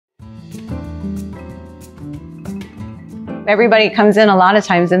everybody comes in a lot of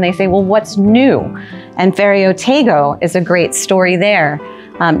times and they say, well, what's new? And Ferriotego is a great story there.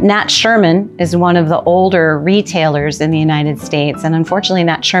 Nat Sherman is one of the older retailers in the United States, and unfortunately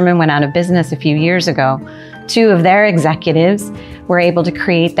Nat Sherman went out of business a few years ago. Two of their executives were able to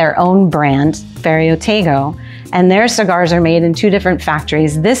create their own brand, Ferriotego, and their cigars are made in two different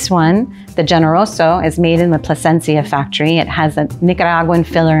factories. This one, the Generoso, is made in the Plasencia factory. It has a Nicaraguan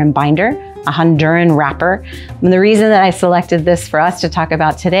filler and binder, a Honduran wrapper. And the reason that I selected this for us to talk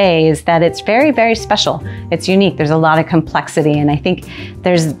about today is that it's very, very special. It's unique. There's a lot of complexity, and I think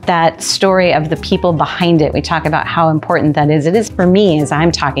there's that story of the people behind it. We talk about how important that is. It is for me as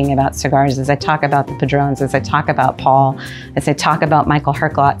I'm talking about cigars, as I talk about the Padrones, as I talk about Paul, as I talk about Michael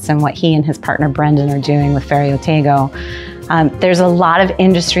Herklotz and what he and his partner Brendan are doing with Ferriotego. There's a lot of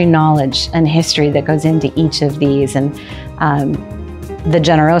industry knowledge and history that goes into each of these, and the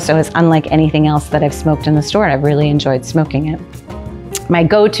Generoso is unlike anything else that I've smoked in the store, and I've really enjoyed smoking it. My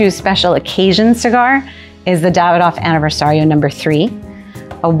go-to special occasion cigar is the Davidoff Aniversario No. 3,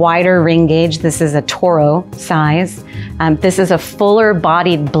 a wider ring gauge. This is a Toro size. This is a fuller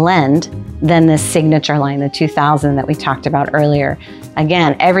bodied blend than the signature line, the 2000 that we talked about earlier.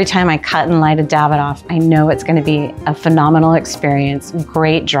 Again, every time I cut and light a Davidoff, I know it's going to be a phenomenal experience,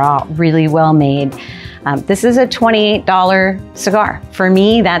 great draw, really well made. This is a $28 cigar. For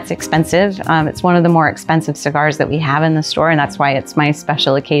me, that's expensive. It's one of the more expensive cigars that we have in the store, and that's why it's my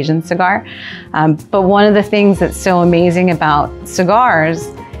special occasion cigar. But one of the things that's so amazing about cigars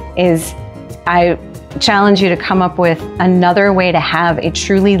is I challenge you to come up with another way to have a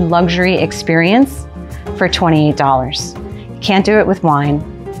truly luxury experience for $28. You can't do it with wine,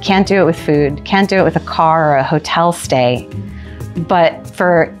 can't do it with food, can't do it with a car or a hotel stay, but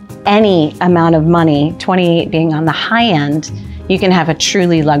for any amount of money, 28 being on the high end, you can have a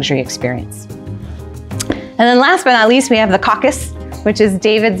truly luxury experience. And then last but not least, we have the Caucus, which is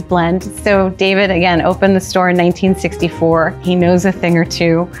David's blend. So David, again, opened the store in 1964. He knows a thing or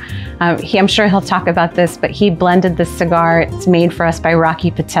two. I'm sure he'll talk about this, but he blended this cigar. It's made for us by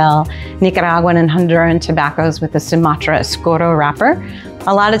Rocky Patel, Nicaraguan and Honduran tobaccos with the Sumatra Escuro wrapper.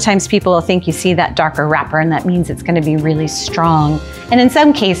 A lot of times people will think you see that darker wrapper and that means it's going to be really strong. And in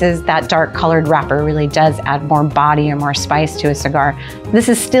some cases, that dark colored wrapper really does add more body or more spice to a cigar. This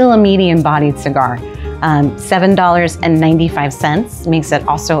is still a medium bodied cigar. $7.95 makes it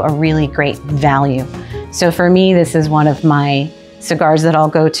also a really great value. So for me, this is one of my cigars that I'll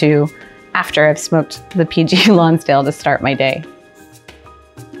go to after I've smoked the PG Lonsdale to start my day.